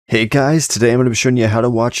Hey guys, today I'm going to be showing you how to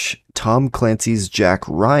watch Tom Clancy's Jack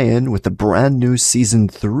Ryan with the brand new Season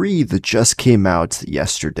 3 that just came out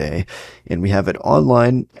yesterday. And we have it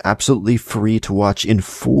online, absolutely free to watch in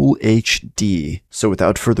full HD. So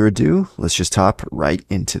without further ado, let's just hop right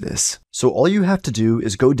into this. So all you have to do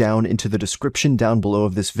is go down into the description down below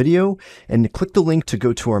of this video and click the link to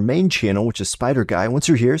go to our main channel, which is Spider Guy. Once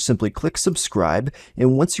you're here, simply click subscribe.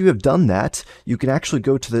 And once you have done that, you can actually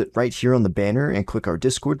go to the right here on the banner and click our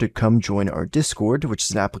Discord to come join our Discord, which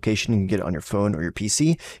is an application you can get on your phone or your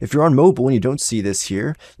PC. If you're on mobile and you don't see this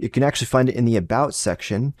here, you can actually find it in the About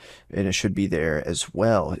section, and it should be there as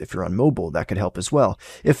well. If you're on mobile, that could help as well.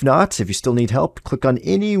 If not, if you still need help, click on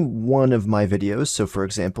any one of my videos. So for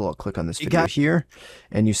example, I'll click on this video here,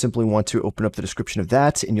 and you simply want to open up the description of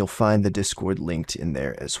that, and you'll find the Discord linked in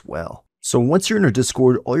there as well. So once you're in our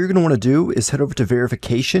Discord, all you're going to want to do is head over to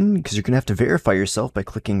verification, because you're going to have to verify yourself by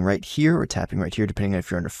clicking right here or tapping right here, depending on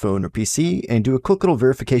if you're on your phone or PC, and do a quick little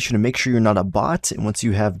verification to make sure you're not a bot. And once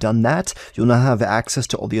you have done that, you'll now have access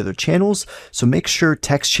to all the other channels. So make sure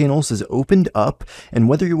text channels is opened up, and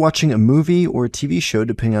whether you're watching a movie or a TV show,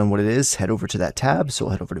 depending on what it is, head over to that tab. So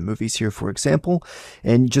I'll head over to movies here, for example,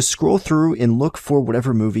 and just scroll through and look for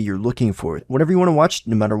whatever movie you're looking for. Whatever you want to watch,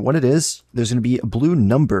 no matter what it is, there's going to be a blue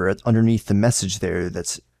number underneath the message there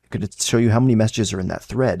that's going to show you how many messages are in that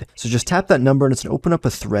thread. So just tap that number and it's going to open up a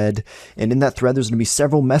thread, and in that thread there's going to be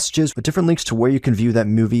several messages with different links to where you can view that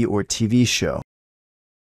movie or TV show.